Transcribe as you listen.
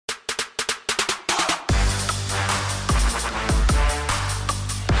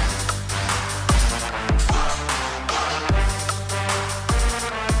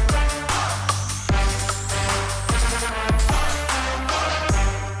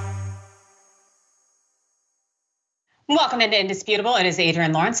Welcome into Indisputable. It is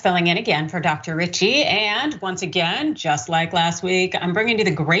Adrienne Lawrence filling in again for Dr. Richey. And once again, just like last week, I'm bringing you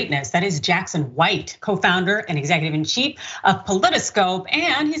the greatness that is Jackson White, co-founder and executive-in-chief of Politiscope.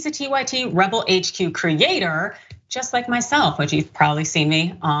 And he's a TYT Rebel HQ creator, just like myself, which you've probably seen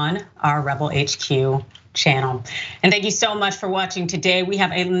me on our Rebel HQ channel. And thank you so much for watching today. We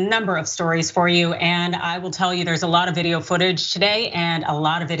have a number of stories for you, and I will tell you there's a lot of video footage today, and a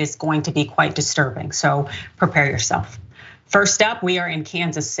lot of it is going to be quite disturbing. So prepare yourself. First up, we are in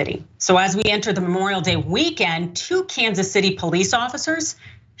Kansas City. So as we enter the Memorial Day weekend, 2 Kansas City police officers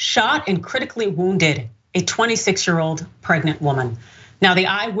shot and critically wounded a 26-year-old pregnant woman. Now, the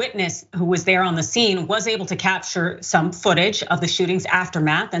eyewitness who was there on the scene was able to capture some footage of the shooting's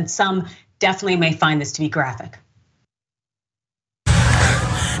aftermath, and some definitely may find this to be graphic.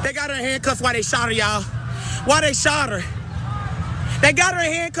 They got her in handcuffs while they shot her, y'all. Why they shot her? They got her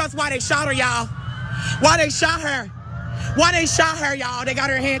in handcuffs while they shot her, y'all. Why they shot her? Why they shot her, y'all? They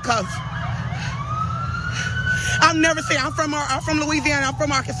got her in handcuffs. I've never seen. I'm from Louisiana. I'm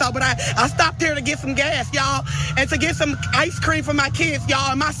from Arkansas, but I stopped here to get some gas, y'all, and to get some ice cream for my kids,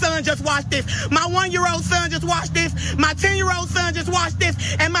 y'all. And my son just watched this. My 1-year-old son just watched this. My 10-year-old son just watched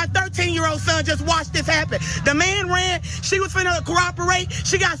this, and my 13-year-old son just watched this happen. The man ran. She was finna cooperate.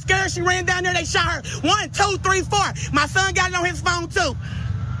 She got scared. She ran down there. They shot her. 1, 2, 3, 4. My son got it on his phone too.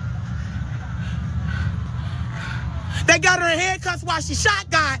 They got her in handcuffs while she shot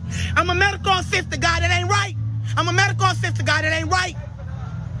God. I'm a medical assistant, God. That ain't right. I'm a medical assistant, God. That ain't right.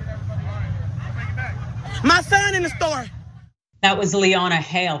 My son in the store. That was Leona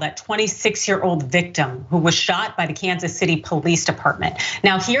Hale, that 26-year-old victim who was shot by the Kansas City Police Department.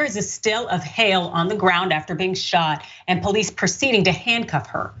 Now, here is a still of Hale on the ground after being shot and police proceeding to handcuff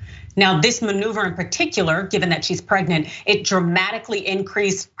her. Now, this maneuver in particular, given that she's pregnant, it dramatically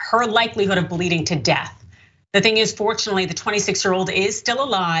increased her likelihood of bleeding to death. The thing is, fortunately, the 26-year-old is still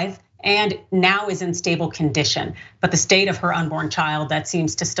alive and now is in stable condition. But the state of her unborn child, that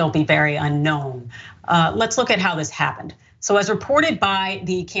seems to still be very unknown. Let's look at how this happened. So as reported by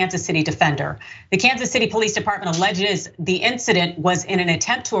the Kansas City Defender, the Kansas City Police Department alleges the incident was in an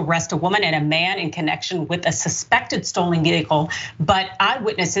attempt to arrest a woman and a man in connection with a suspected stolen vehicle. But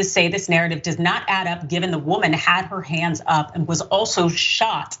eyewitnesses say this narrative does not add up, given the woman had her hands up and was also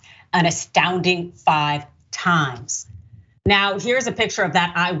shot an astounding 5 times. Now, here's a picture of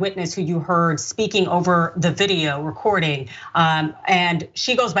that eyewitness who you heard speaking over the video recording. And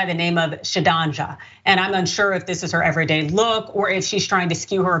she goes by the name of Shadanja. And I'm unsure if this is her everyday look or if she's trying to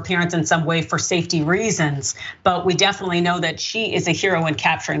skew her appearance in some way for safety reasons. But we definitely know that she is a hero in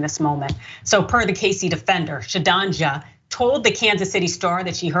capturing this moment. So per the KC Defender, Shadanja told the Kansas City Star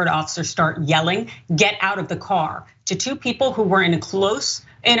that she heard officers start yelling, "Get out of the car," to 2 people who were in a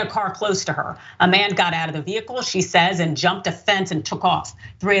car close to her. A man got out of the vehicle, she says, and jumped a fence and took off.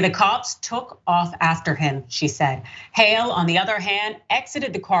 3 of the cops took off after him, she said. Hale, on the other hand,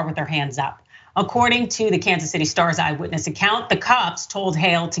 exited the car with her hands up. According to the Kansas City Star's eyewitness account, the cops told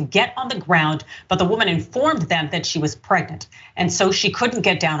Hale to get on the ground, but the woman informed them that she was pregnant, and so she couldn't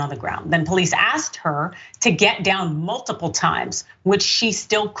get down on the ground. Then police asked her to get down multiple times, which she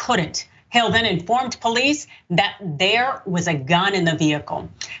still couldn't. Hale then informed police that there was a gun in the vehicle.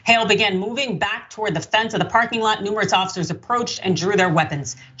 Hale began moving back toward the fence of the parking lot. Numerous officers approached and drew their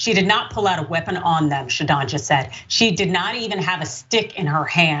weapons. She did not pull out a weapon on them, Shadanja said. She did not even have a stick in her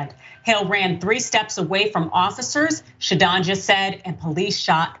hand. Hale ran 3 steps away from officers, Shadanja said, and police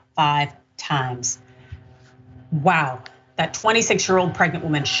shot 5 times. Wow, that 26-year-old pregnant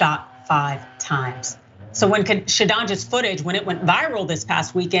woman shot 5 times. So when Shadanja's footage, when it went viral this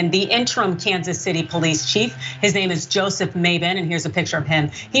past weekend, the interim Kansas City police chief, his name is Joseph Maben, and here's a picture of him.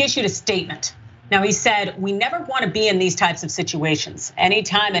 He issued a statement. Now he said, "We never want to be in these types of situations.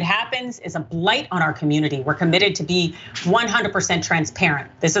 Anytime it happens is a blight on our community. We're committed to be 100% transparent.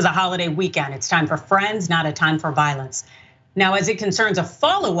 This is a holiday weekend. It's time for friends, not a time for violence." Now, as it concerns a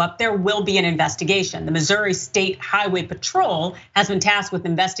follow-up, there will be an investigation. The Missouri State Highway Patrol has been tasked with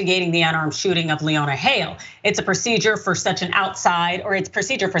investigating the unarmed shooting of Leona Hale. It's procedure for such an outside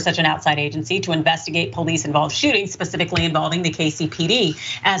agency to investigate police-involved shootings, specifically involving the KCPD,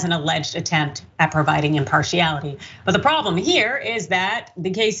 as an alleged attempt at providing impartiality. But the problem here is that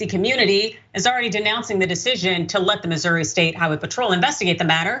the KC community is already denouncing the decision to let the Missouri State Highway Patrol investigate the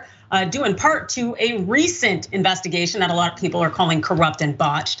matter, due in part to a recent investigation that a lot of people are calling corrupt and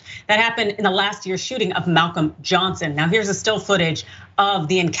botched that happened in the last year's shooting of Malcolm Johnson. Now here's a still footage of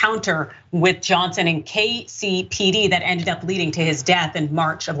the encounter with Johnson and KCPD that ended up leading to his death in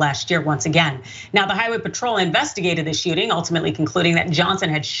March of last year once again. Now the Highway Patrol investigated the shooting, ultimately concluding that Johnson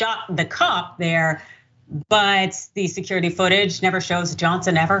had shot the cop there but the security footage never shows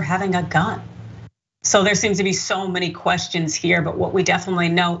Johnson ever having a gun. So there seems to be so many questions here, but what we definitely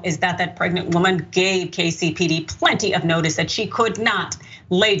know is that that pregnant woman gave KCPD plenty of notice that she could not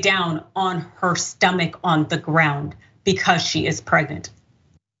lay down on her stomach on the ground because she is pregnant.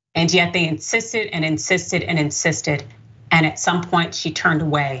 And yet they insisted and insisted and insisted. And at some point she turned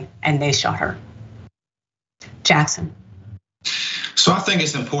away and they shot her. Jackson. So I think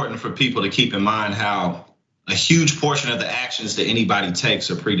it's important for people to keep in mind how a huge portion of the actions that anybody takes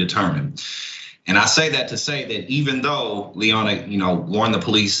are predetermined. And I say that to say that even though Leona, warned the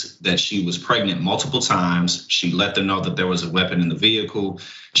police that she was pregnant multiple times, she let them know that there was a weapon in the vehicle,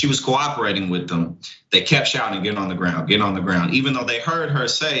 she was cooperating with them, they kept shouting, get on the ground, get on the ground, even though they heard her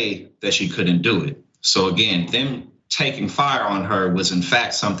say that she couldn't do it. So again, them taking fire on her was in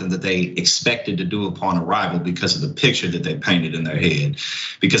fact something that they expected to do upon arrival because of the picture that they painted in their head.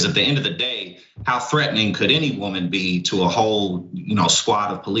 Because at the end of the day, how threatening could any woman be to a whole,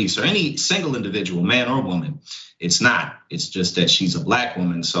 squad of police or any single individual, man or woman? It's not. It's just that she's a Black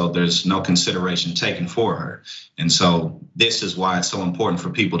woman, so there's no consideration taken for her. And so this is why it's so important for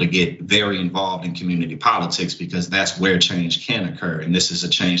people to get very involved in community politics, because that's where change can occur. And this is a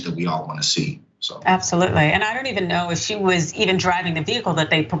change that we all want to see. So. Absolutely, and I don't even know if she was even driving the vehicle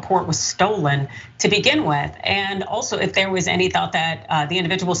that they purport was stolen to begin with. And also if there was any thought that the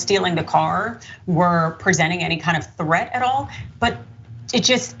individual stealing the car were presenting any kind of threat at all. But it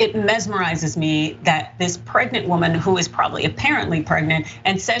mesmerizes me that this pregnant woman who is probably apparently pregnant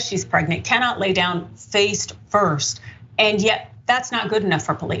and says she's pregnant cannot lay down face first. And yet that's not good enough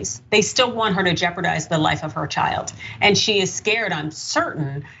for police. They still want her to jeopardize the life of her child. And she is scared, I'm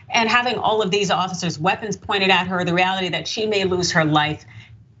certain. And having all of these officers' weapons pointed at her, the reality that she may lose her life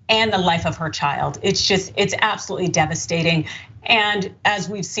and the life of her child. It's absolutely devastating. And as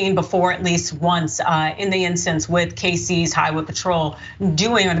we've seen before, at least once in the instance with KC's Highway Patrol or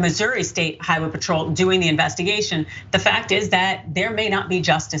the Missouri State Highway Patrol doing the investigation, the fact is that there may not be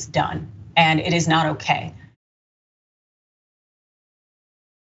justice done, and it is not okay.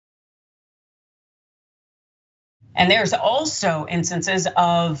 And there's also instances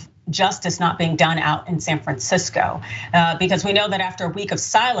of justice not being done out in San Francisco, because we know that after a week of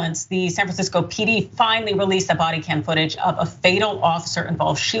silence, the San Francisco PD finally released the body cam footage of a fatal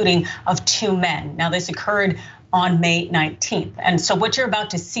officer-involved shooting of 2 men. Now, this occurred on May 19th. And so what you're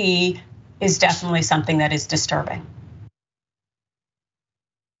about to see is definitely something that is disturbing.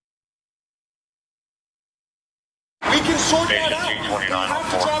 We can sort that out. You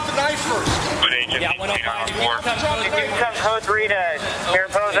have to drop the knife first. Yeah, 105. Code 3 to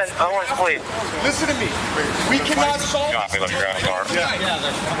Mariposa and Owens, please. Listen to me. We cannot solve this. You told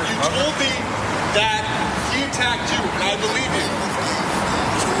me that he attacked you, and I believe you.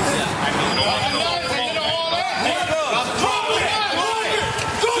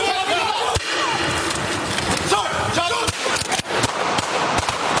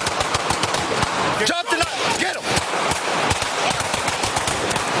 Drop the knife. Get him.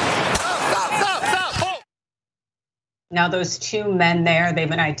 Now those 2 men there, they've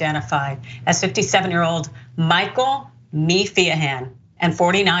been identified as 57-year-old Michael Mefiahan and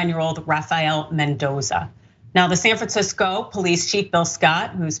 49-year-old Rafael Mendoza. Now the San Francisco Police Chief Bill Scott,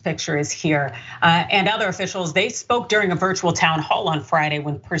 whose picture is here, and other officials, they spoke during a virtual town hall on Friday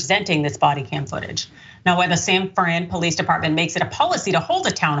when presenting this body cam footage. Now, when the San Fran Police Department makes it a policy to hold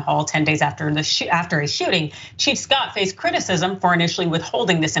a town hall 10 days after a shooting, Chief Scott faced criticism for initially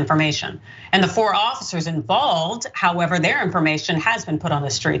withholding this information. And the 4 officers involved, however, their information has been put on the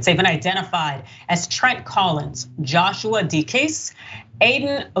streets. They've been identified as Trent Collins, Joshua DeCase,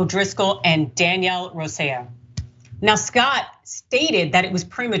 Aiden O'Driscoll, and Danielle Rosea. Now, Scott stated that it was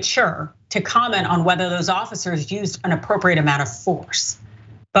premature to comment on whether those officers used an appropriate amount of force.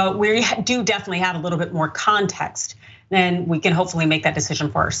 But we do definitely have a little bit more context, and we can hopefully make that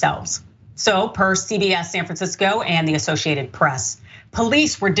decision for ourselves. So per CBS San Francisco and the Associated Press,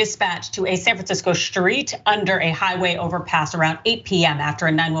 police were dispatched to a San Francisco street under a highway overpass around 8 p.m. after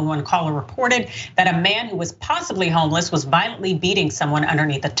a 911 caller reported that a man who was possibly homeless was violently beating someone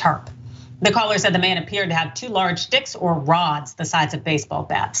underneath a tarp. The caller said the man appeared to have 2 large sticks or rods the size of baseball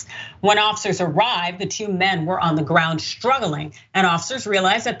bats. When officers arrived, the 2 men were on the ground struggling, and officers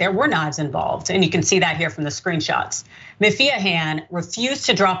realized that there were knives involved. And you can see that here from the screenshots. Mefiahan refused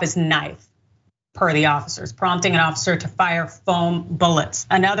to drop his knife, per the officers, prompting an officer to fire foam bullets.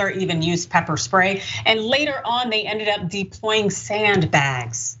 Another even used pepper spray. And later on, they ended up deploying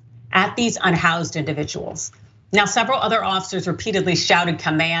sandbags at these unhoused individuals. Now, several other officers repeatedly shouted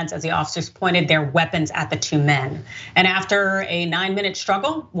commands as the officers pointed their weapons at the two men. And after a 9-minute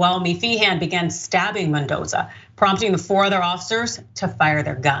struggle, Meehan began stabbing Mendoza, prompting the 4 other officers to fire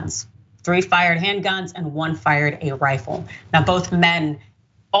their guns. 3 fired handguns and 1 fired a rifle. Now, both men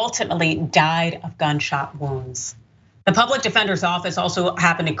ultimately died of gunshot wounds. The public defender's office also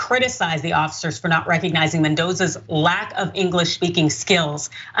happened to criticize the officers for not recognizing Mendoza's lack of English speaking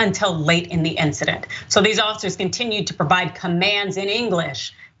skills until late in the incident. So these officers continued to provide commands in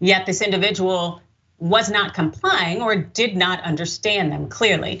English, yet this individual was not complying or did not understand them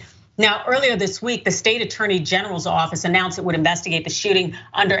clearly. Now, earlier this week, the state attorney general's office announced it would investigate the shooting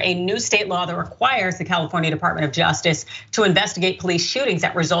under a new state law that requires the California Department of Justice to investigate police shootings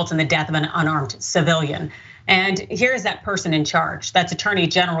that result in the death of an unarmed civilian. And here is that person in charge. That's Attorney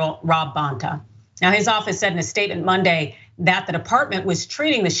General Rob Bonta. Now, his office said in a statement Monday that the department was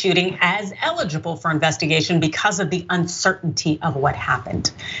treating the shooting as eligible for investigation because of the uncertainty of what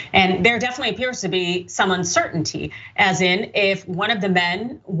happened. And there definitely appears to be some uncertainty, as in if one of the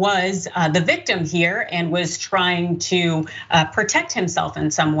men was the victim here and was trying to protect himself in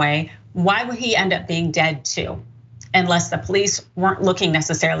some way, why would he end up being dead too? Unless the police weren't looking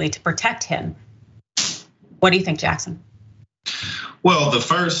necessarily to protect him. What do you think, Jackson? Well, the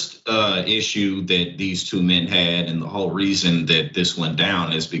first issue that these 2 men had, and the whole reason that this went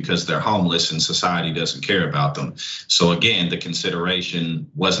down, is because they're homeless and society doesn't care about them. So again, the consideration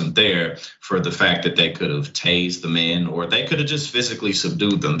wasn't there for the fact that they could have tased the men or they could have just physically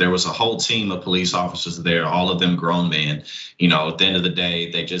subdued them. There was a whole team of police officers there, all of them grown men. At the end of the day,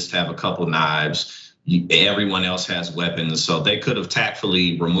 they just have a couple knives. Everyone else has weapons, so they could have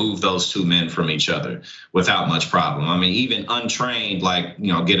tactfully removed those 2 men from each other without much problem. I mean, even untrained,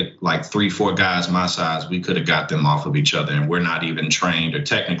 get like 3-4 guys my size, we could have got them off of each other, and we're not even trained or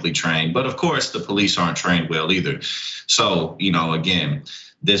technically trained. But of course, the police aren't trained well either. So, again,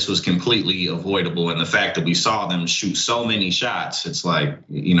 this was completely avoidable. And the fact that we saw them shoot so many shots, it's like,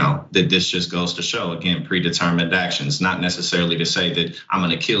 that this just goes to show, again, predetermined actions. Not necessarily to say that I'm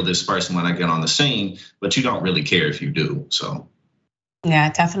gonna kill this person when I get on the scene, but you don't really care if you do, so. Yeah,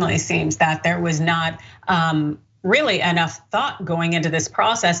 it definitely seems that there was not really enough thought going into this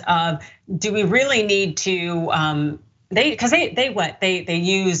process of, do we really need to, they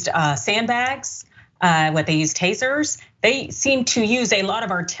used sandbags, they used tasers. They seem to use a lot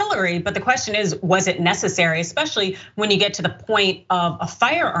of artillery, but the question is, was it necessary? Especially when you get to the point of a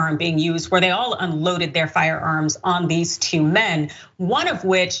firearm being used, where they all unloaded their firearms on these 2 men, one of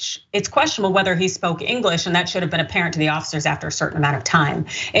which it's questionable whether he spoke English, and that should have been apparent to the officers after a certain amount of time.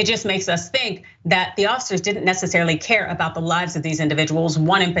 It just makes us think that the officers didn't necessarily care about the lives of these individuals,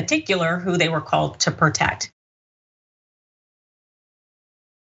 one in particular who they were called to protect.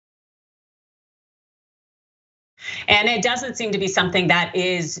 And it doesn't seem to be something that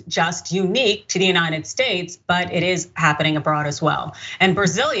is just unique to the United States, but it is happening abroad as well. And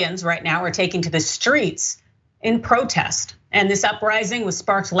Brazilians right now are taking to the streets in protest. And this uprising was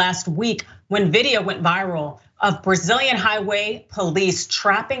sparked last week when video went viral of Brazilian highway police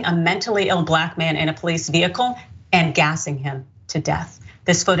trapping a mentally ill black man in a police vehicle and gassing him to death.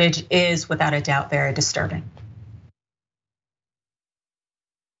 This footage is without a doubt very disturbing.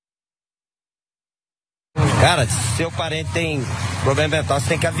 Cara, se seu parente tem problema mental, você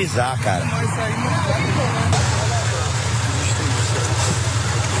tem que avisar, cara. Vai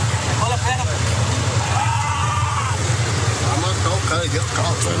matar o cara aí dentro do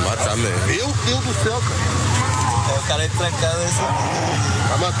carro. Vai matar mesmo. Meu Deus do céu, cara. O cara trancado assim.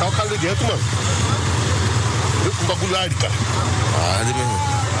 Vai matar o cara ali dentro, mano. Viu com bagulho arde, cara. Arde mesmo.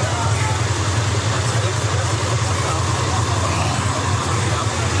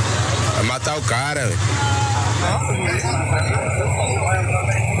 Vai matar o cara, velho.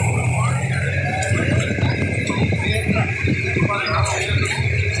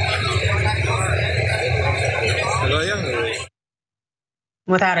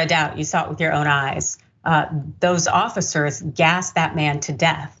 Without a doubt, you saw it with your own eyes. Those officers gassed that man to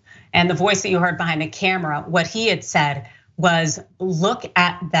death. And the voice that you heard behind the camera, what he had said was, look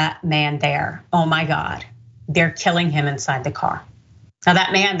at that man there. Oh my God, they're killing him inside the car. Now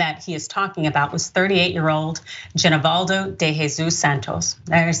that man that he is talking about was 38-year-old Genivaldo de Jesus Santos.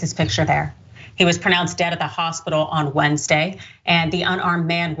 There's his picture there. He was pronounced dead at the hospital on Wednesday, and the unarmed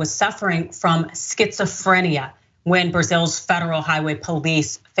man was suffering from schizophrenia when Brazil's federal highway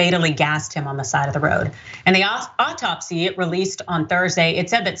police fatally gassed him on the side of the road. And the autopsy it released on Thursday,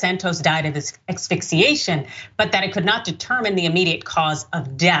 it said that Santos died of asphyxiation, but that it could not determine the immediate cause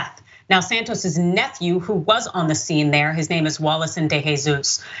of death. Now, Santos's nephew, who was on the scene there, his name is Wallison De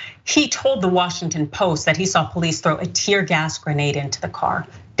Jesus, he told the Washington Post that he saw police throw a tear gas grenade into the car.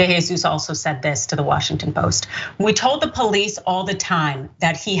 De Jesus also said this to the Washington Post. We told the police all the time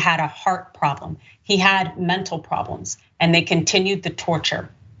that he had a heart problem. He had mental problems, and they continued the torture.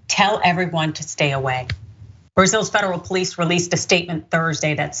 Tell everyone to stay away. Brazil's federal police released a statement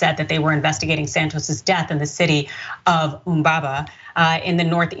Thursday that said that they were investigating Santos's death in the city of Umbaba in the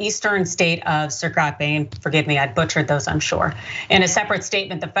northeastern state of Sergipe. And forgive me, I butchered those, I'm sure. In a separate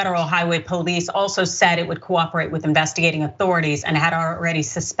statement, the Federal Highway Police also said it would cooperate with investigating authorities and had already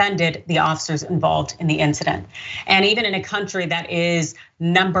suspended the officers involved in the incident. And even in a country that is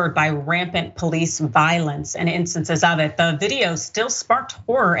numbered by rampant police violence and instances of it, the video still sparked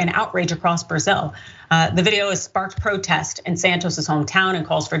horror and outrage across Brazil. The video has sparked protest in Santos's hometown and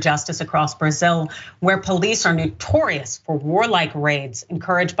calls for justice across Brazil, where police are notorious for warlike raids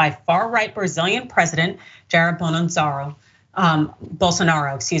encouraged by far-right Brazilian President Jair Bolsonaro,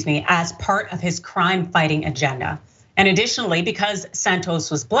 as part of his crime-fighting agenda. And additionally, because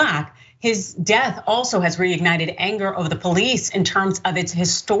Santos was Black, his death also has reignited anger of the police in terms of its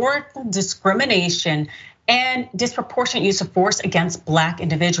historical discrimination and disproportionate use of force against Black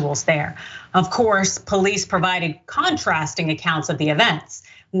individuals there. Of course, police provided contrasting accounts of the events.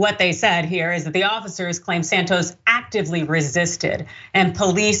 What they said here is that the officers claim Santos actively resisted, and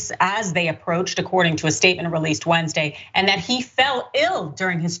police, as they approached, according to a statement released Wednesday, and that he fell ill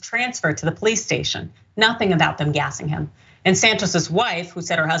during his transfer to the police station. Nothing about them gassing him. And Santos's wife, who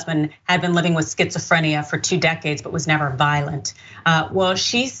said her husband had been living with schizophrenia for 2 decades but was never violent, well,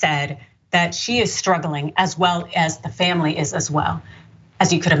 she said that she is struggling as well as the family is as well,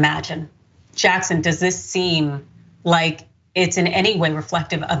 as you could imagine. Jackson, does this seem like it's in any way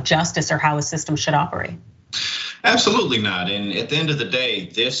reflective of justice or how a system should operate? Absolutely not. And at the end of the day,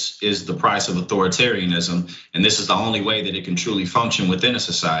 this is the price of authoritarianism. And this is the only way that it can truly function within a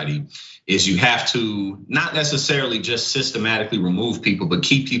society, is you have to not necessarily just systematically remove people, but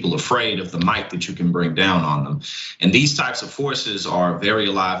keep people afraid of the might that you can bring down on them. And these types of forces are very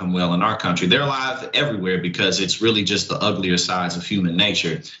alive and well in our country. They're alive everywhere because it's really just the uglier sides of human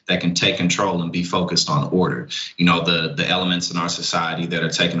nature that can take control and be focused on order. You know, the elements in our society that are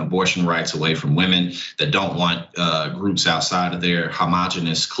taking abortion rights away from women, that don't want groups outside of their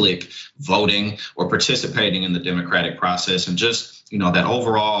homogenous clique voting or participating in the democratic process, and just that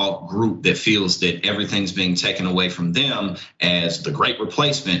overall group that feels that everything's being taken away from them as the great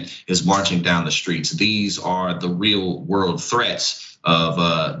replacement is marching down the streets. These are the real world threats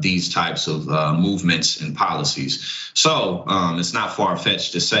of these types of movements and policies. So it's not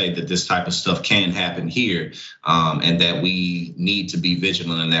far-fetched to say that this type of stuff can happen here, and that we need to be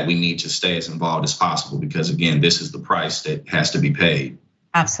vigilant and that we need to stay as involved as possible, because again, this is the price that has to be paid.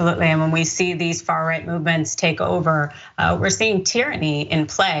 Absolutely, and when we see these far-right movements take over, we're seeing tyranny in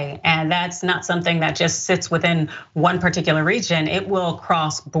play, and that's not something that just sits within one particular region. It will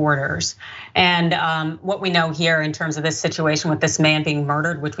cross borders. And what we know here in terms of this situation with this man being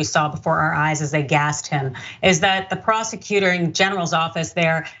murdered, which we saw before our eyes as they gassed him, is that the prosecuting general's office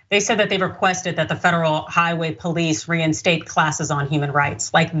there, they said that they've requested that the Federal Highway Police reinstate classes on human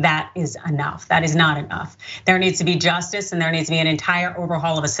rights. Like, that is enough. That is not enough. There needs to be justice, and there needs to be an entire overhaul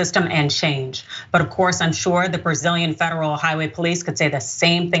of a system and change. But of course, I'm sure the Brazilian Federal Highway Police could say the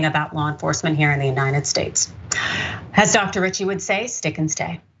same thing about law enforcement here in the United States. As Dr. Richey would say, stick and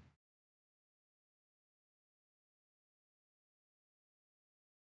stay.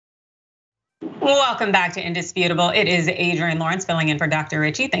 Welcome back to Indisputable. It is Adrienne Lawrence filling in for Dr.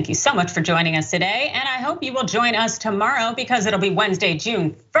 Richey. Thank you so much for joining us today. And I hope you will join us tomorrow, because it'll be Wednesday,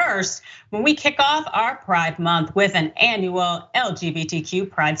 June 1st, when we kick off our Pride Month with an annual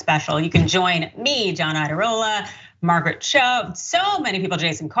LGBTQ Pride special. You can join me, John Iadarola, Margaret Cho, so many people,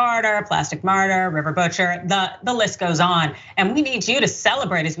 Jason Carter, Plastic Martyr, River Butcher, the list goes on. And we need you to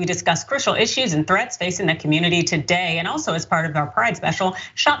celebrate as we discuss crucial issues and threats facing the community today. And also, as part of our Pride special,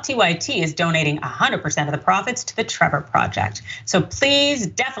 Shop TYT is donating 100% of the profits to the Trevor Project. So please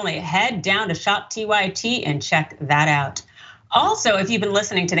definitely head down to Shop TYT and check that out. Also, if you've been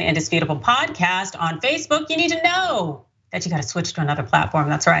listening to the Indisputable podcast on Facebook, you need to know that you got to switch to another platform.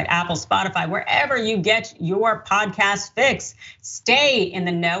 That's right, Apple, Spotify, wherever you get your podcast fix. Stay in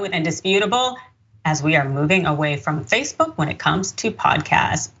the know with Indisputable, as we are moving away from Facebook when it comes to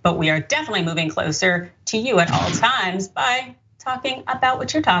podcasts. But we are definitely moving closer to you at all times by talking about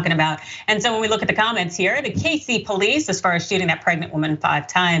what you're talking about. And so when we look at the comments here, the KC police, as far as shooting that pregnant woman 5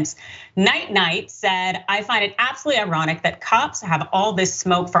 times, Night said, I find it absolutely ironic that cops have all this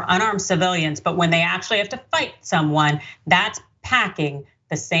smoke for unarmed civilians, but when they actually have to fight someone, that's packing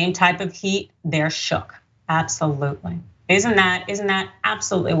the same type of heat, they're shook. Absolutely. Isn't that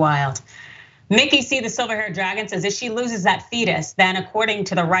absolutely wild? Mickey C, the silver-haired dragon, says if she loses that fetus, then according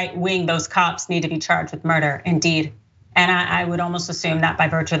to the right wing, those cops need to be charged with murder. Indeed. And I would almost assume that by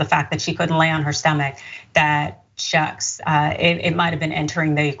virtue of the fact that she couldn't lay on her stomach, that shucks, it might have been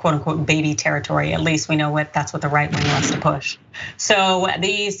entering the quote unquote baby territory. At least we know that's what the right wing wants to push. So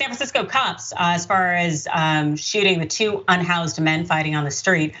the San Francisco cops, as far as shooting the 2 unhoused men fighting on the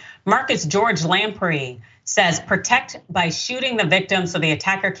street, Marcus George Lamprey says protect by shooting the victim so the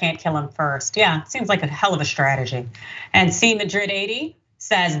attacker can't kill him first. Yeah, seems like a hell of a strategy. And C Madrid 80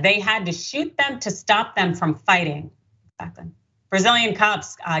 says they had to shoot them to stop them from fighting. Exactly. Brazilian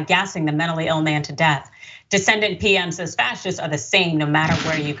cops gassing the mentally ill man to death. Descendant PM says fascists are the same no matter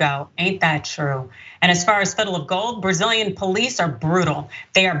where you go. Ain't that true? And as far as Fiddle of Gold, Brazilian police are brutal.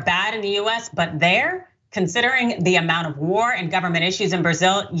 They are bad in the US, but there, considering the amount of war and government issues in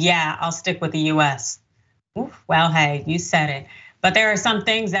Brazil, yeah, I'll stick with the US. Oof, well, hey, you said it. But there are some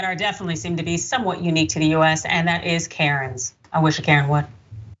things that are definitely seem to be somewhat unique to the US, and that is Karens. I wish a Karen would.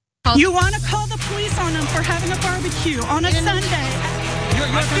 You want to call the police on them for having a barbecue on a Sunday?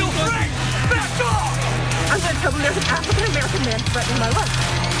 You're still free. Back off! I'm going to tell them there's an African-American man threatening my life.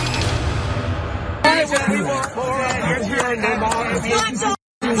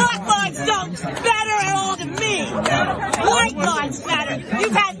 Black lives don't matter at all to me. White lives matter.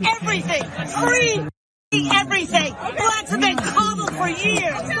 You've had everything. Free everything. Blacks have been coddled for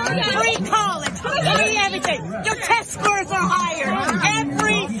years. Free college. Free everything. Your test scores are higher.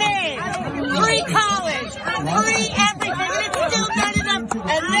 Everything. Free college. Free everything. And it's still not enough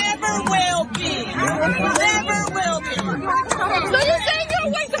and never will be. Never will be. So you're saying you're a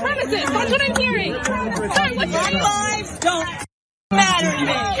white supremacist? That's what I'm hearing. Sorry, what's your name? Black lives don't matter to me.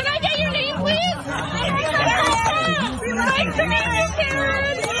 Can I get your name, please? Nice to meet you,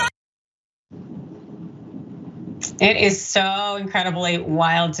 Karen. It is so incredibly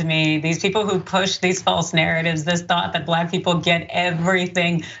wild to me. These people who push these false narratives, this thought that Black people get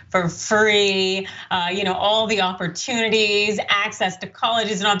everything for free, all the opportunities, access to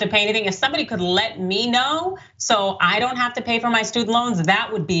colleges, and don't have to pay anything. If somebody could let me know so I don't have to pay for my student loans,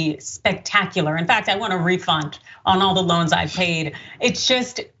 that would be spectacular. In fact, I want a refund on all the loans I paid. It's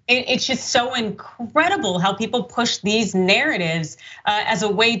just so incredible how people push these narratives as a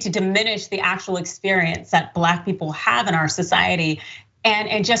way to diminish the actual experience that Black people have in our society,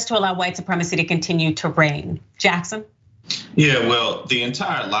 and just to allow white supremacy to continue to reign. Jackson? Yeah, well, the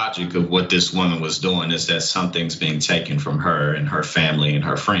entire logic of what this woman was doing is that something's being taken from her and her family and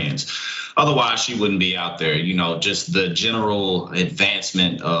her friends. Otherwise, she wouldn't be out there. Just the general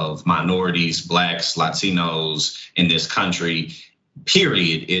advancement of minorities, Blacks, Latinos in this country,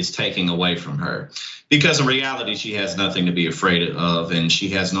 period, is taking away from her. Because in reality, she has nothing to be afraid of, and she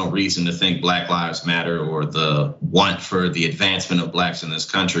has no reason to think Black Lives Matter or the want for the advancement of Blacks in this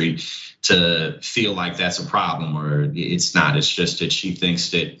country to feel like that's a problem, or it's not. It's just that she thinks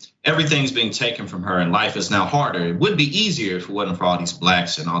that everything's being taken from her and life is now harder. It would be easier if it wasn't for all these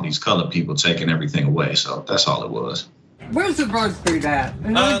Blacks and all these colored people taking everything away. So that's all it was. Where's the bird food at?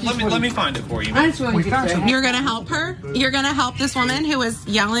 Let me find it for you. You're gonna help her? You're gonna help this woman who is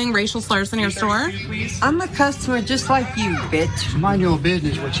yelling racial slurs in your store? I'm a customer just like you, bitch. Mind your own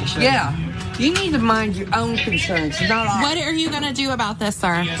business, what you say. Yeah. You need to mind your own concerns, not ours. What are you gonna do about this,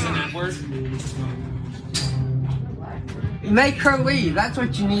 sir? Make her leave. That's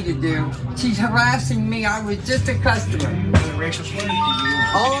what you need to do. She's harassing me. I was just a customer.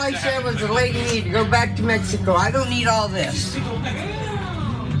 All I said was the lady needed to go back to Mexico. I don't need all this.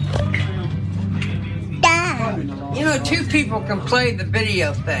 Two people can play the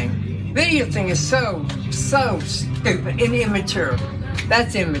video thing. Video thing is so stupid and immature.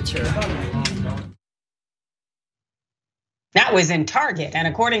 That's immature. That was in Target, and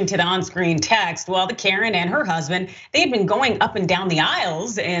according to the on-screen text, the Karen and her husband, they had been going up and down the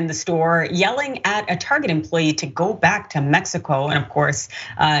aisles in the store, yelling at a Target employee to go back to Mexico, and of course,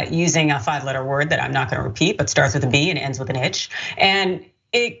 using a 5-letter word that I'm not gonna repeat, but starts with a B and ends with an H. And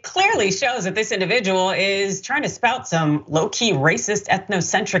it clearly shows that this individual is trying to spout some low-key racist,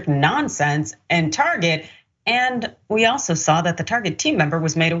 ethnocentric nonsense in Target. And we also saw that the Target team member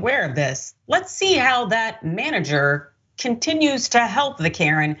was made aware of this. Let's see how that manager continues to help the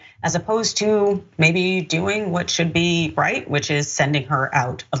Karen as opposed to maybe doing what should be right, which is sending her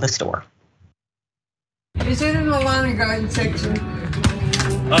out of the store. Is it in the lawn and garden section?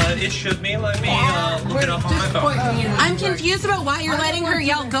 It should be. Let me look it up on my phone. I'm confused about why you're letting her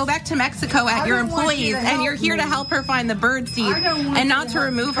yell, "Go back to Mexico" at your employees, and you're here to help her find the bird seed and not to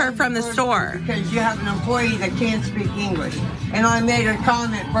remove her from the store. Because you have an employee that can't speak English. And I made a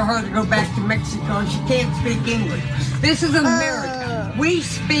comment for her to go back to Mexico, and she can't speak English. This is America. We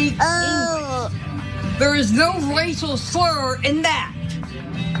speak English. There is no racial slur in that.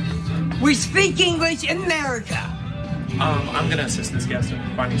 We speak English in America. I'm gonna assist this guest in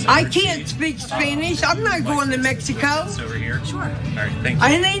finding some. I can't speak Spanish. I'm not going to Mexico. Over here. Sure. All right, thank you.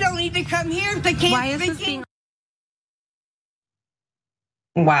 And they don't need to come here if they can't speak English.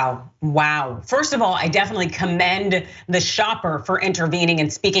 Wow. First of all, I definitely commend the shopper for intervening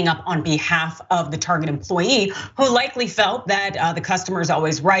and speaking up on behalf of the Target employee who likely felt that the customer is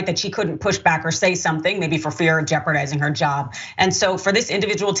always right, that she couldn't push back or say something, maybe for fear of jeopardizing her job. And so for this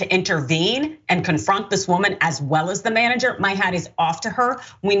individual to intervene and confront this woman as well as the manager, my hat is off to her.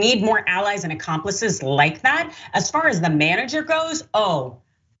 We need more allies and accomplices like that. As far as the manager goes,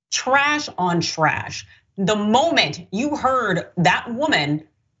 trash on trash. The moment you heard that woman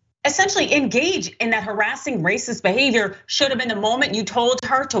essentially engage in that harassing racist behavior should have been the moment you told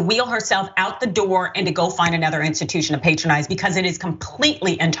her to wheel herself out the door and to go find another institution to patronize, because it is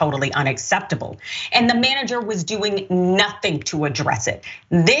completely and totally unacceptable. And the manager was doing nothing to address it.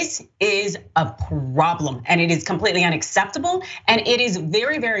 This is a problem and it is completely unacceptable. And it is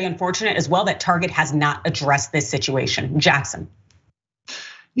very, very unfortunate as well that Target has not addressed this situation. Jackson.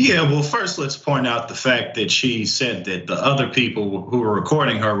 Yeah, well, first let's point out the fact that she said that the other people who were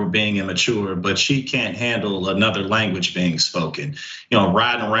recording her were being immature, but she can't handle another language being spoken.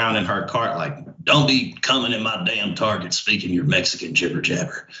 Riding around in her cart like, don't be coming in my damn Target speaking your Mexican jibber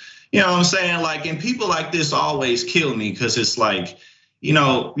jabber. You know what I'm saying? Like, and people like this always kill me because it's like,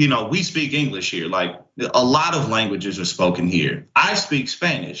 we speak English here. Like a lot of languages are spoken here. I speak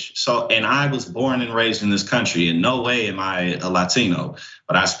Spanish. And I was born and raised in this country. In no way am I a Latino,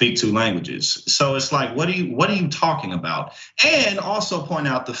 but I speak 2 languages. So it's like, what are you talking about? And also point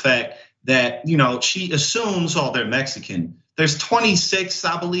out the fact that, she assumes, they're Mexican. There's 26,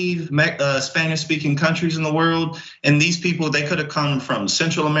 I believe, Spanish-speaking countries in the world. And these people, they could have come from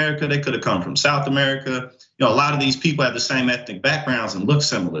Central America. They could have come from South America. A lot of these people have the same ethnic backgrounds and look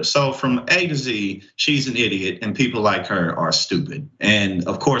similar. So from A to Z, she's an idiot and people like her are stupid. And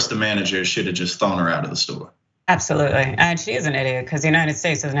of course, the manager should have just thrown her out of the store. Absolutely, and she is an idiot because the United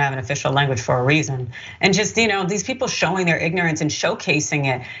States doesn't have an official language for a reason. And just, these people showing their ignorance and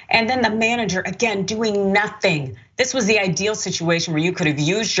showcasing it. And then the manager, again, doing nothing. This was the ideal situation where you could have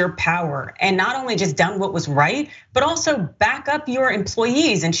used your power and not only just done what was right, but also back up your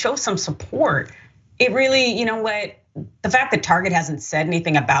employees and show some support. It really, the fact that Target hasn't said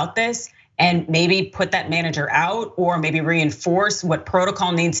anything about this and maybe put that manager out or maybe reinforce what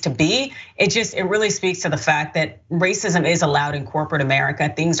protocol needs to be, it really speaks to the fact that racism is allowed in corporate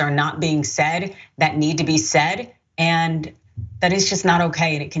America. Things are not being said that need to be said, and that is just not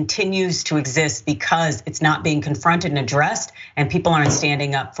okay. And it continues to exist because it's not being confronted and addressed, and people aren't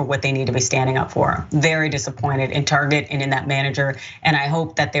standing up for what they need to be standing up for. Very disappointed in Target and in that manager, and I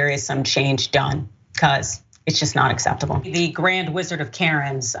hope that there is some change done because it's just not acceptable. The grand wizard of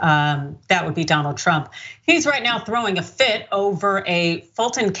Karens, that would be Donald Trump. He's right now throwing a fit over a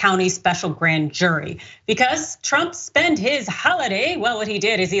Fulton County special grand jury because Trump spent his holiday. Well, what he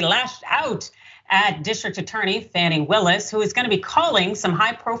did is he lashed out at District Attorney Fani Willis, who is going to be calling some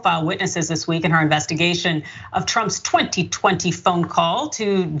high-profile witnesses this week in her investigation of Trump's 2020 phone call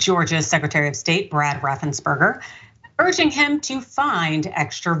to Georgia's Secretary of State, Brad Raffensperger, urging him to find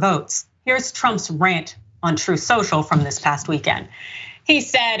extra votes. Here's Trump's rant on Truth Social from this past weekend. He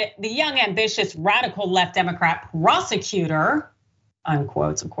said, the young, ambitious, radical left Democrat prosecutor,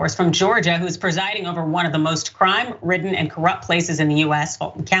 unquotes, of course, from Georgia, who's presiding over one of the most crime-ridden and corrupt places in the US,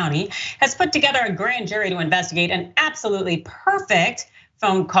 Fulton County, has put together a grand jury to investigate an absolutely perfect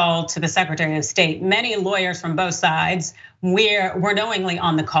phone call to the Secretary of State. Many lawyers from both sides were knowingly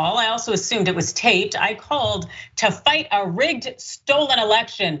on the call. I also assumed it was taped. I called to fight a rigged, stolen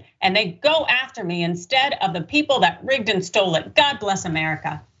election, and they go after me instead of the people that rigged and stole it. God bless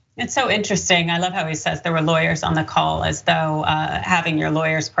America. It's so interesting. I love how he says there were lawyers on the call, as though having your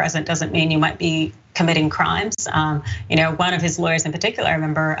lawyers present doesn't mean you might be committing crimes. One of his lawyers in particular,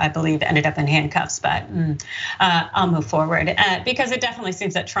 I believe ended up in handcuffs, but I'll move forward because it definitely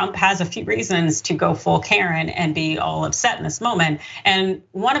seems that Trump has a few reasons to go full Karen and be all upset in this moment. And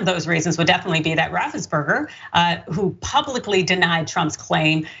one of those reasons would definitely be that Raffensperger, who publicly denied Trump's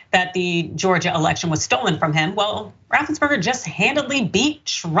claim that the Georgia election was stolen from him. Well, Raffensperger just handily beat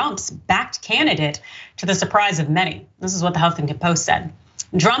Trump's backed candidate to the surprise of many. This is what the Huffington Post said.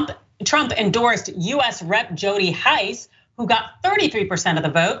 Trump endorsed US Rep. Jody Hice, who got 33% of the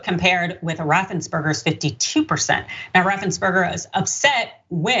vote compared with Raffensperger's 52%. Now Raffensperger's upset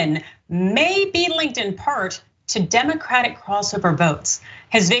win may be linked in part to Democratic crossover votes.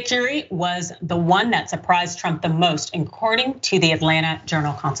 His victory was the one that surprised Trump the most, according to the Atlanta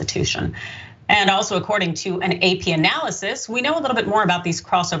Journal-Constitution. And also according to an AP analysis, we know a little bit more about these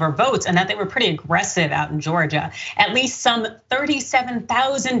crossover votes and that they were pretty aggressive out in Georgia. At least some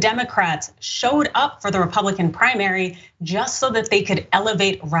 37,000 Democrats showed up for the Republican primary just so that they could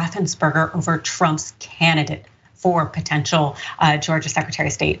elevate Raffensperger over Trump's candidate for potential Georgia Secretary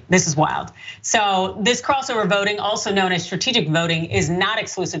of State. This is wild. So this crossover voting, also known as strategic voting, is not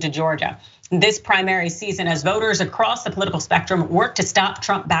exclusive to Georgia. This primary season as voters across the political spectrum work to stop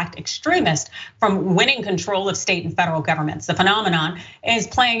Trump-backed extremists from winning control of state and federal governments. The phenomenon is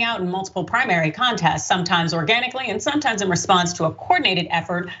playing out in multiple primary contests, sometimes organically and sometimes in response to a coordinated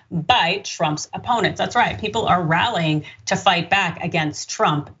effort by Trump's opponents. That's right, people are rallying to fight back against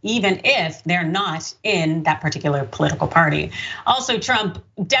Trump, even if they're not in that particular political party. Also, Trump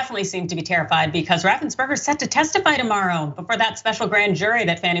definitely seemed to be terrified because Raffensperger is set to testify tomorrow before that special grand jury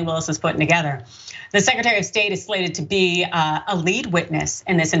that Fani Willis is putting together. The Secretary of State is slated to be a lead witness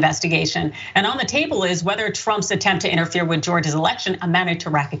in this investigation. And on the table is whether Trump's attempt to interfere with Georgia's election amounted to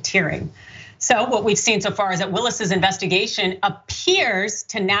racketeering. So what we've seen so far is that Willis's investigation appears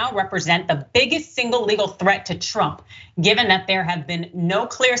to now represent the biggest single legal threat to Trump, given that there have been no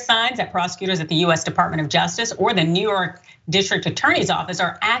clear signs that prosecutors at the US Department of Justice or the New York District Attorney's Office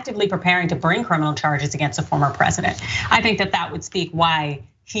are actively preparing to bring criminal charges against a former president. I think that would speak why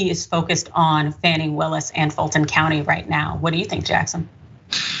he is focused on Fani Willis and Fulton County right now. What do you think, Jackson?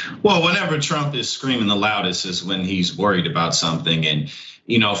 Well, whenever Trump is screaming the loudest is when he's worried about something. And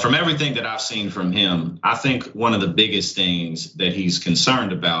from everything that I've seen from him, I think one of the biggest things that he's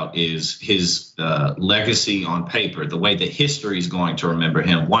concerned about is his legacy on paper, the way that history is going to remember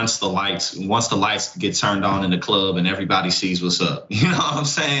him once the lights get turned on in the club and everybody sees what's up. You know what I'm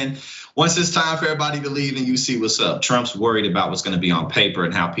saying? Once it's time for everybody to leave and you see what's up, Trump's worried about what's going to be on paper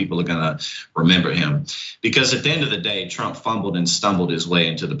and how people are going to remember him. Because at the end of the day, Trump fumbled and stumbled his way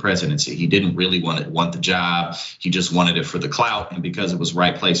into the presidency. He didn't really want the job. He just wanted it for the clout. And because it was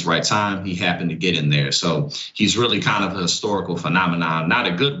right place, right time, he happened to get in there. So he's really kind of a historical phenomenon, not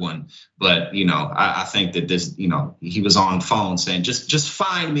a good one. But, I think that this, he was on phone saying, just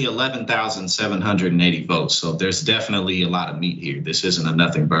find me 11,780 votes. So there's definitely a lot of meat here. This isn't a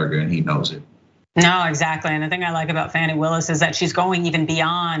nothing burger and he knows it. No, exactly. And the thing I like about Fani Willis is that she's going even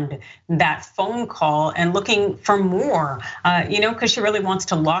beyond that phone call and looking for more, because she really wants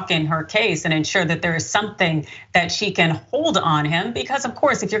to lock in her case and ensure that there is something that she can hold on him. Because of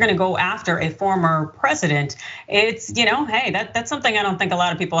course, if you're going to go after a former president, it's, hey, that's something I don't think a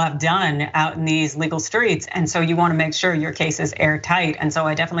lot of people have done out in these legal streets. And so you want to make sure your case is airtight. And so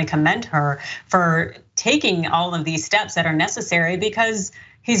I definitely commend her for taking all of these steps that are necessary because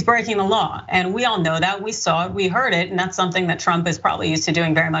he's breaking the law. And we all know that, we saw it, we heard it, and that's something that Trump is probably used to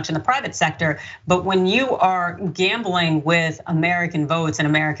doing very much in the private sector. But when you are gambling with American votes and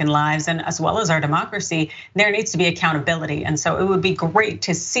American lives, and as well as our democracy, there needs to be accountability. And so it would be great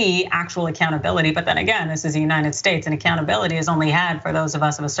to see actual accountability. But then again, this is the United States, and accountability is only had for those of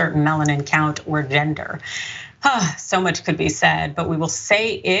us of a certain melanin count or gender. So much could be said, but we will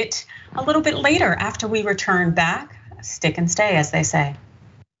say it a little bit later after we return back. Stick and stay, as they say.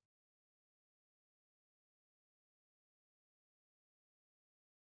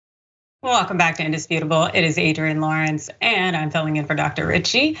 Welcome back to Indisputable. It is Adrienne Lawrence, and I'm filling in for Dr.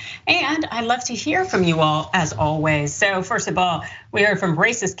 Richie. And I'd love to hear from you all, as always. So first of all, we heard from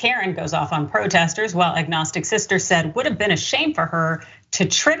racist Karen goes off on protesters, while agnostic sister said would have been a shame for her to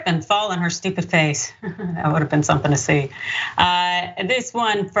trip and fall on her stupid face. That would have been something to see. This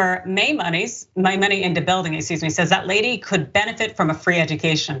one for May Money into building, says that lady could benefit from a free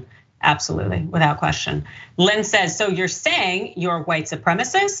education. Absolutely, without question. Lynn says, so you're saying you're a white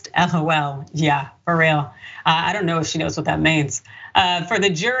supremacist? LOL, yeah, for real. I don't know if she knows what that means. For the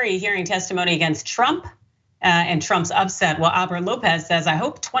jury hearing testimony against Trump and Trump's upset, well, Albert Lopez says, I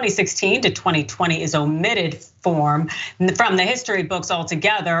hope 2016 to 2020 is omitted from the history books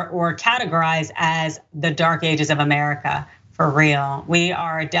altogether or categorized as the dark ages of America. For real, we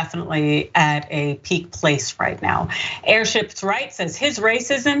are definitely at a peak place right now. Airship's Right says his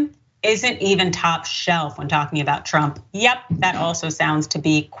racism isn't even top shelf when talking about Trump. Yep, that also sounds to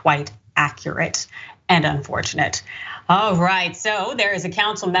be quite accurate and unfortunate. All right, so there is a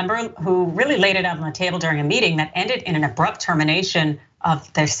council member who really laid it out on the table during a meeting that ended in an abrupt termination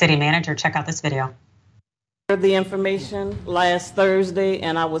of their city manager. Check out this video. The information last Thursday,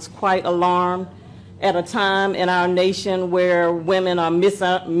 and I was quite alarmed at a time in our nation where women are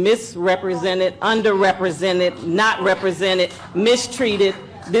misrepresented, underrepresented, not represented, mistreated.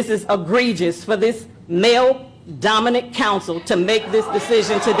 This is egregious for this male-dominant council to make this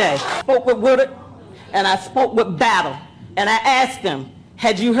decision today. I spoke with Woodard and I spoke with Battle, and I asked them,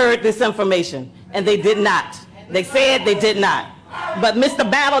 had you heard this information? And they did not. They said they did not. But Mr.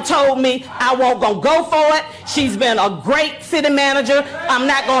 Battle told me I won't gonna go for it. She's been a great city manager. I'm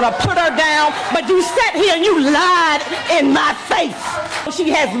not gonna put her down. But you sat here and you lied in my face.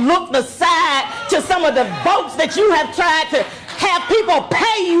 She has looked aside to some of the votes that you have tried to have people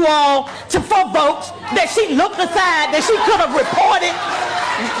pay you all for votes that she looked aside, that she could have reported.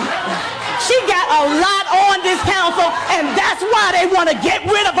 She got a lot on this council, and that's why they want to get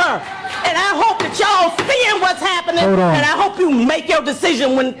rid of her. And I hope that y'all seeing what's happening, and I hope you make your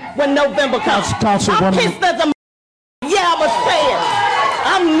decision when November comes. I'm pissed as a yeah, I'm upset.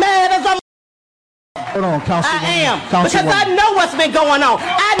 I'm mad as a Hold on, Councilwoman. I am, because I know what's been going on.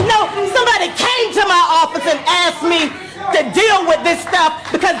 I know somebody came to my office and asked me to deal with this stuff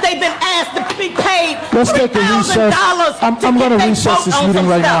because they've been asked to be paid $3,000. I'm going to recess this meeting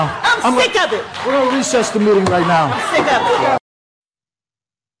right now. I'm sick of it. We're going to recess the meeting right now. I'm sick of it.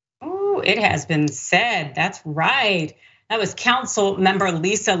 It has been said. That's right. That was Council Member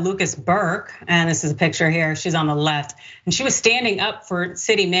Lisa Lucas Burke, and this is a picture here. She's on the left, and she was standing up for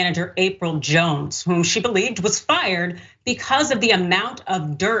City Manager April Jones, whom she believed was fired because of the amount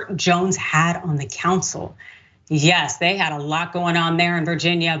of dirt Jones had on the council. Yes, they had a lot going on there in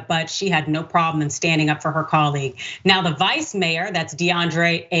Virginia, but she had no problem in standing up for her colleague. Now, the vice mayor, that's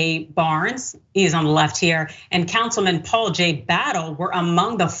DeAndre A. Barnes, he is on the left here, and Councilman Paul J. Battle were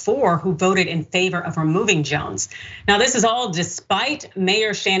among the 4 who voted in favor of removing Jones. Now, this is all despite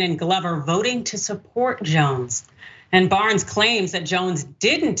Mayor Shannon Glover voting to support Jones. And Barnes claims that Jones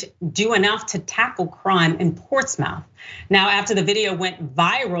didn't do enough to tackle crime in Portsmouth. Now, after the video went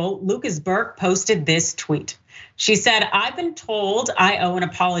viral, Lucas Burke posted this tweet. She said, I've been told I owe an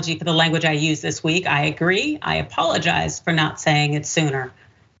apology for the language I used this week. I agree. I apologize for not saying it sooner.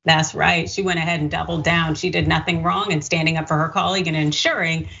 That's right. She went ahead and doubled down. She did nothing wrong in standing up for her colleague and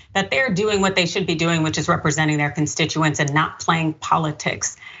ensuring that they're doing what they should be doing, which is representing their constituents and not playing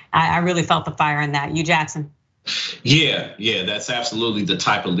politics. I really felt the fire in that. You, Jackson? Yeah, that's absolutely the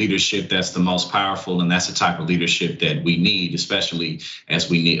type of leadership that's the most powerful, and that's the type of leadership that we need, especially as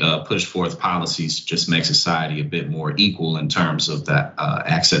we push forth policies to just make society a bit more equal in terms of that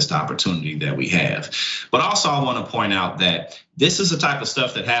access to opportunity that we have. But also, I want to point out that this is the type of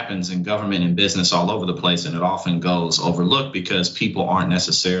stuff that happens in government and business all over the place, and it often goes overlooked because people aren't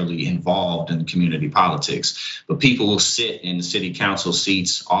necessarily involved in community politics. But people will sit in city council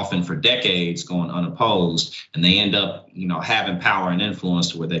seats often for decades going unopposed, and they end up, having power and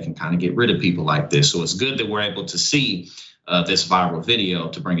influence to where they can kind of get rid of people like this. So it's good that we're able to see this viral video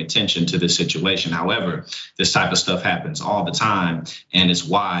to bring attention to this situation. However, this type of stuff happens all the time, and it's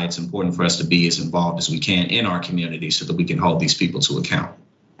why it's important for us to be as involved as we can in our community so that we can hold these people to account.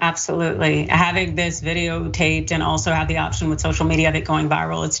 Absolutely. Having this videotaped and also have the option with social media of it going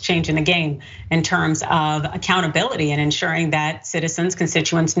viral, it's changing the game in terms of accountability and ensuring that citizens,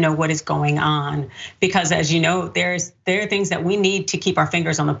 constituents know what is going on. Because as you know, there are things that we need to keep our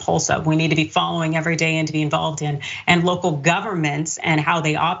fingers on the pulse of. We need to be following every day and to be involved in. And local governments and how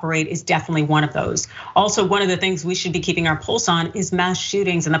they operate is definitely one of those. Also, one of the things we should be keeping our pulse on is mass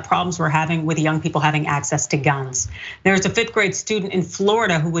shootings and the problems we're having with young people having access to guns. There's a 5th grade student in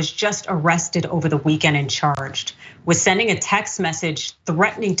Florida who was just arrested over the weekend and charged with sending a text message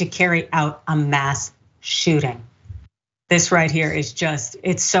threatening to carry out a mass shooting. This right here is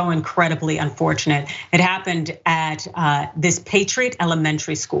it's so incredibly unfortunate. It happened at this Patriot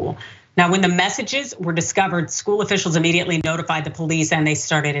Elementary School. Now, when the messages were discovered, school officials immediately notified the police and they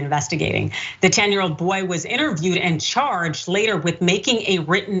started investigating. The 10-year-old boy was interviewed and charged later with making a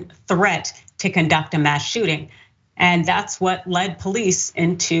written threat to conduct a mass shooting. And that's what led police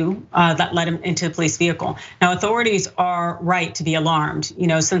into led him into the police vehicle. Now, authorities are right to be alarmed,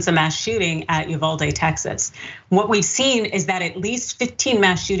 since the mass shooting at Uvalde, Texas. What we've seen is that at least 15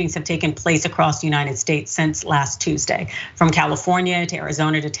 mass shootings have taken place across the United States since last Tuesday, from California to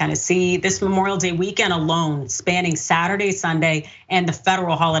Arizona to Tennessee. This Memorial Day weekend alone, spanning Saturday, Sunday, and the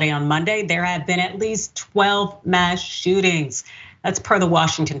federal holiday on Monday, there have been at least 12 mass shootings. That's per the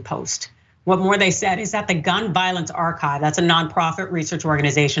Washington Post. What more they said is that the Gun Violence Archive, that's a nonprofit research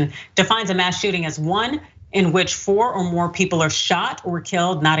organization, defines a mass shooting as one in which 4 or more people are shot or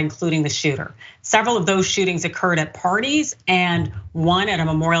killed, not including the shooter. Several of those shootings occurred at parties and one at a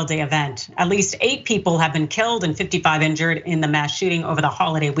Memorial Day event. At least 8 people have been killed and 55 injured in the mass shooting over the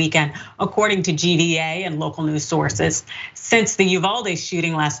holiday weekend, according to GVA and local news sources. Since the Uvalde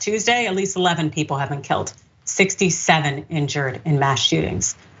shooting last Tuesday, at least 11 people have been killed, 67 injured in mass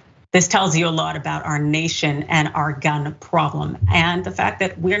shootings. This tells you a lot about our nation and our gun problem and the fact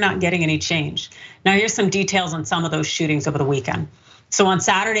that we're not getting any change. Now, here's some details on some of those shootings over the weekend. So on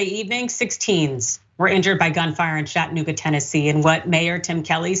Saturday evening, 6 teens were injured by gunfire in Chattanooga, Tennessee, in what Mayor Tim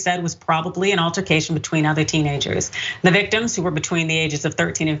Kelly said was probably an altercation between other teenagers. The victims, who were between the ages of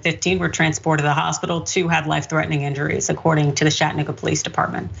 13 and 15, were transported to the hospital. 2 had life-threatening injuries, according to the Chattanooga Police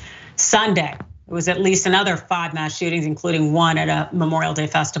Department. Sunday, it was at least another 5 mass shootings, including one at a Memorial Day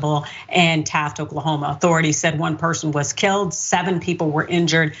festival in Taft, Oklahoma. Authorities said 1 person was killed, 7 people were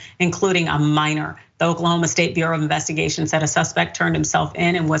injured, including a minor. The Oklahoma State Bureau of Investigation said a suspect turned himself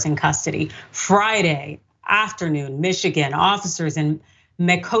in and was in custody. Friday afternoon, Michigan, officers in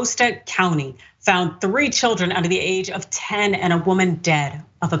Mecosta County found 3 children under the age of 10 and a woman dead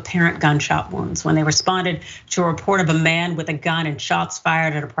of apparent gunshot wounds when they responded to a report of a man with a gun and shots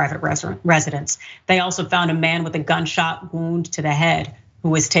fired at a private residence. They also found a man with a gunshot wound to the head who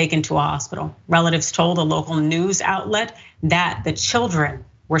was taken to a hospital. Relatives told a local news outlet that the children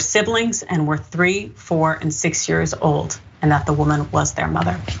were siblings and were 3, 4, and 6 years old, and that the woman was their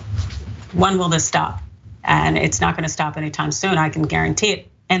mother. When will this stop? And it's not going to stop anytime soon, I can guarantee it,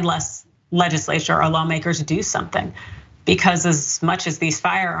 unless legislature or lawmakers do something. Because as much as these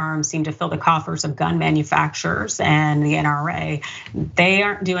firearms seem to fill the coffers of gun manufacturers and the NRA, they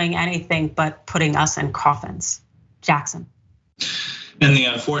aren't doing anything but putting us in coffins. Jackson. And the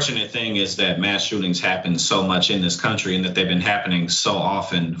unfortunate thing is that mass shootings happen so much in this country and that they've been happening so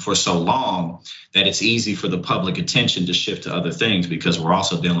often for so long that it's easy for the public attention to shift to other things because we're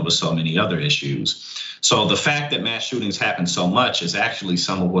also dealing with so many other issues. So the fact that mass shootings happen so much is actually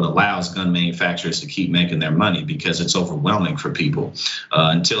some of what allows gun manufacturers to keep making their money because it's overwhelming for people.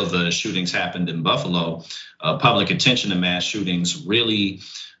 Until the shootings happened in Buffalo, public attention to mass shootings really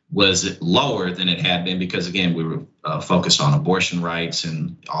was lower than it had been because, again, we were focused on abortion rights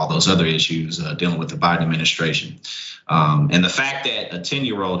and all those other issues dealing with the Biden administration. And the fact that a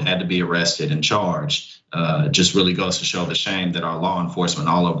 10-year-old had to be arrested and charged just really goes to show the shame that our law enforcement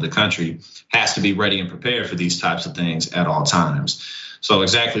all over the country has to be ready and prepared for these types of things at all times. So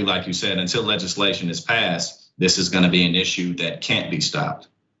exactly like you said, until legislation is passed, this is going to be an issue that can't be stopped.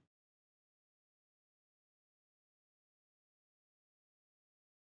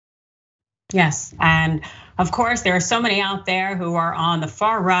 Yes, and of course, there are so many out there who are on the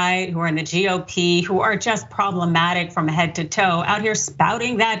far right, who are in the GOP, who are just problematic from head to toe, out here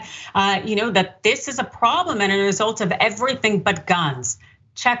spouting that, that this is a problem and a result of everything but guns.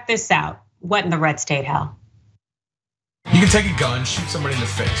 Check this out. What in the red state hell? You can take a gun, shoot somebody in the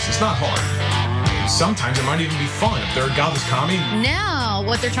face. It's not hard. Sometimes it might even be fun if they're a godless commie. Now,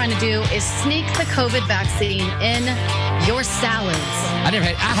 what they're trying to do is sneak the COVID vaccine in your salads. I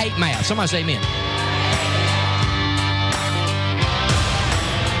hate math. Somebody say amen.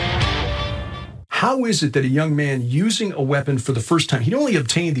 How is it that a young man using a weapon for the first time, he'd only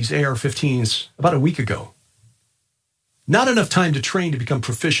obtained these AR-15s about a week ago. Not enough time to train to become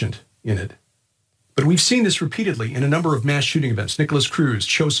proficient in it. But we've seen this repeatedly in a number of mass shooting events. Nicholas Cruz,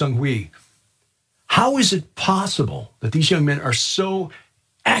 Cho Seung-hui. How is it possible that these young men are so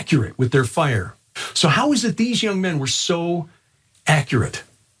accurate with their fire? So how is it these young men were so accurate?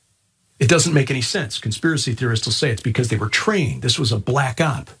 It doesn't make any sense. Conspiracy theorists will say it's because they were trained. This was a black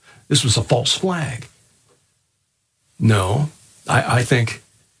op. This was a false flag. No, I think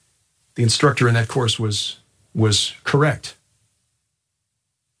the instructor in that course was correct.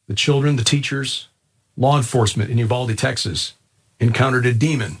 The children, the teachers, law enforcement in Uvalde, Texas, encountered a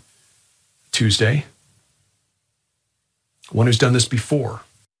demon Tuesday. One who's done this before.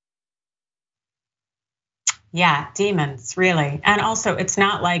 Yeah, demons, really. And also, it's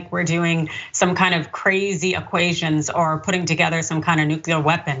not like we're doing some kind of crazy equations or putting together some kind of nuclear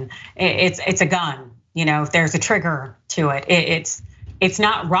weapon. It's a gun. If there's a trigger to it, it's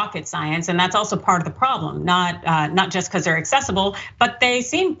not rocket science, and that's also part of the problem. Not just because they're accessible, but they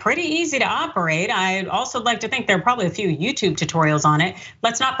seem pretty easy to operate. I'd also like to think there are probably a few YouTube tutorials on it.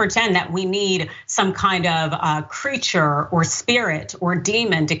 Let's not pretend that we need some kind of creature or spirit or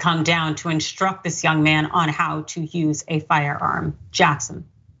demon to come down to instruct this young man on how to use a firearm. Jackson.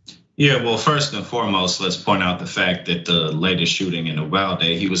 Yeah, well, first and foremost, let's point out the fact that the latest shooting in Uvalde,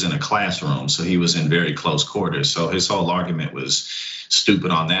 he was in a classroom, so he was in very close quarters. So his whole argument was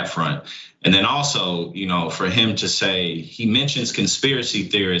stupid on that front. And then also, for him to say, he mentions conspiracy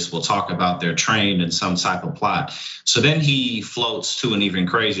theorists will talk about they're trained in some type of plot. So then he floats to an even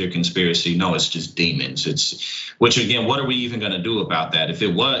crazier conspiracy. No, it's just demons. Which again, what are we even going to do about that? If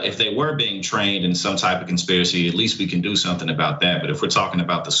they were being trained in some type of conspiracy, at least we can do something about that. But if we're talking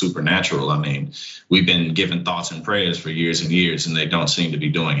about the supernatural, I mean, we've been given thoughts and prayers for years and years, and they don't seem to be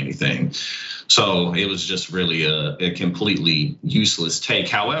doing anything. So it was just really a completely useless take.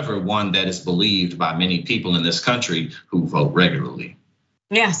 However, one that is believed by many people in this country who vote regularly.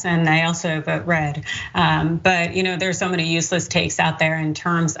 Yes, and I also vote red. But there's so many useless takes out there in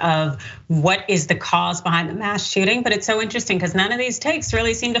terms of what is the cause behind the mass shooting. But it's so interesting because none of these takes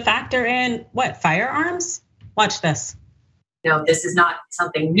really seem to factor in firearms? Watch this. This is not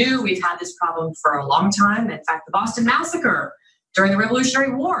something new. We've had this problem for a long time. In fact, the Boston Massacre during the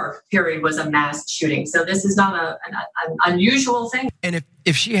Revolutionary War period was a mass shooting. So this is not an unusual thing. And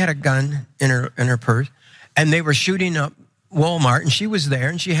if she had a gun in her purse and they were shooting up Walmart and she was there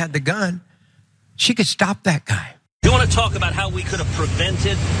and she had the gun, she could stop that guy. You want to talk about how we could have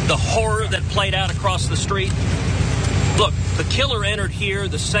prevented the horror that played out across the street? Look, the killer entered here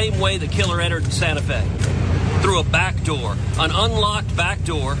the same way the killer entered in Santa Fe. Through a back door, an unlocked back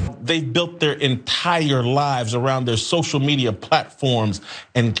door. They've built their entire lives around their social media platforms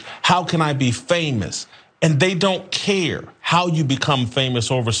and how can I be famous? And they don't care how you become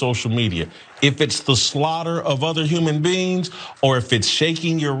famous over social media. If it's the slaughter of other human beings or if it's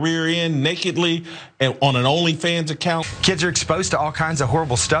shaking your rear end nakedly on an OnlyFans account. Kids are exposed to all kinds of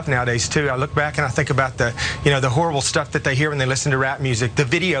horrible stuff nowadays too. I look back and I think about the horrible stuff that they hear when they listen to rap music, the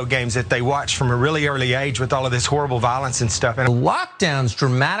video games that they watch from a really early age with all of this horrible violence and stuff. And lockdowns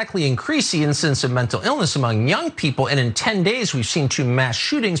dramatically increase the incidence of mental illness among young people, and in 10 days we've seen 2 mass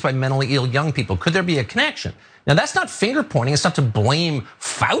shootings by mentally ill young people. Could there be a connection? Now, that's not finger pointing. It's not to blame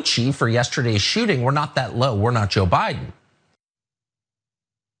Fauci for yesterday's shooting. We're not that low. We're not Joe Biden.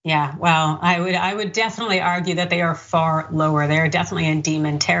 Yeah, well, I would definitely argue that they are far lower. They are definitely in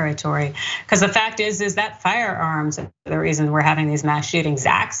demon territory. Because the fact is that firearms are the reason we're having these mass shootings,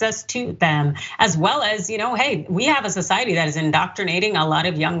 access to them, as well as, hey, we have a society that is indoctrinating a lot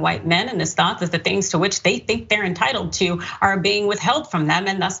of young white men in this thought that the things to which they think they're entitled to are being withheld from them,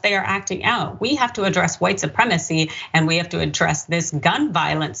 and thus they are acting out. We have to address white supremacy, and we have to address this gun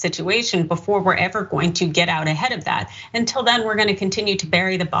violence situation before we're ever going to get out ahead of that. Until then, we're going to continue to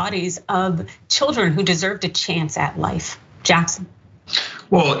bury the bodies of children who deserved a chance at life. Jackson.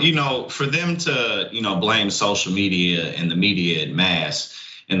 Well, for them to, blame social media and the media en masse,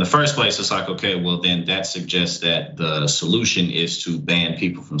 in the first place, it's like, okay, well, then that suggests that the solution is to ban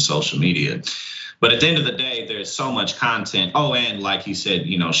people from social media. But at the end of the day, there's so much content. Oh, and like he said,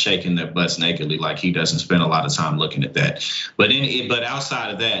 shaking their butts nakedly, like he doesn't spend a lot of time looking at that. But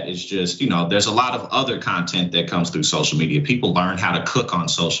outside of that, it's just, there's a lot of other content that comes through social media. People learn how to cook on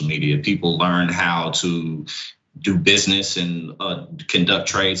social media. People learn how to do business and conduct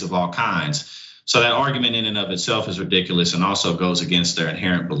trades of all kinds. So that argument in and of itself is ridiculous and also goes against their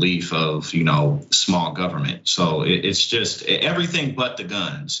inherent belief of, small government. So it's just everything but the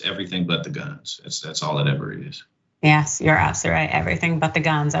guns, everything but the guns. That's all it ever is. Yes, you're absolutely right. Everything but the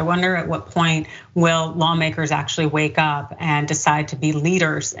guns. I wonder at what point will lawmakers actually wake up and decide to be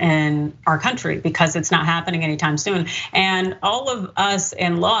leaders in our country, because it's not happening anytime soon. And all of us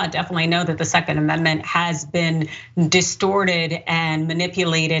in law definitely know that the Second Amendment has been distorted and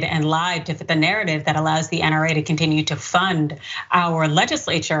manipulated and lied to fit the narrative that allows the NRA to continue to fund our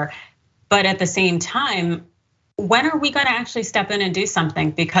legislature. But at the same time, when are we going to actually step in and do something?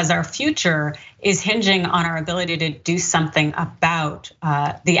 Because our future is hinging on our ability to do something about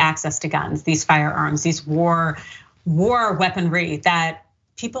the access to guns, these firearms, these war weaponry that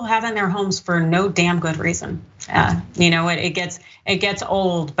people have in their homes for no damn good reason. It gets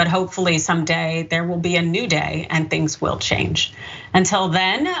old, but hopefully someday there will be a new day and things will change. Until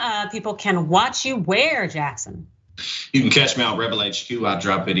then, people can watch you where, Jackson? You can catch me on Rebel HQ. I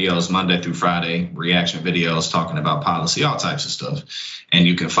drop videos Monday through Friday, reaction videos talking about policy, all types of stuff. And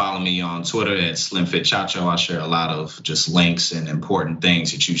you can follow me on Twitter at SlimFitChacho. I share a lot of just links and important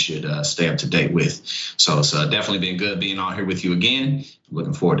things that you should stay up to date with. So it's definitely been good being on here with you again.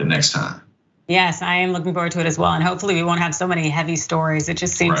 Looking forward to next time. Yes, I am looking forward to it as well. And hopefully we won't have so many heavy stories. It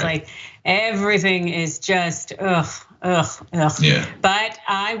just seems like everything is just, Ugh. Yeah. But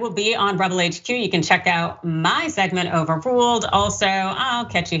I will be on Rebel HQ. You can check out my segment Overruled. Also, I'll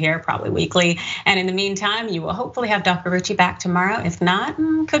catch you here probably weekly. And in the meantime, you will hopefully have Dr. Richey back tomorrow. If not,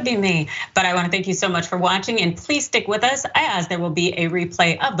 could be me. But I want to thank you so much for watching, and please stick with us as there will be a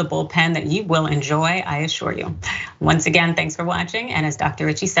replay of the bullpen that you will enjoy, I assure you. Once again, thanks for watching. And as Dr.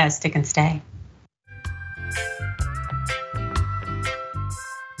 Richey says, stick and stay.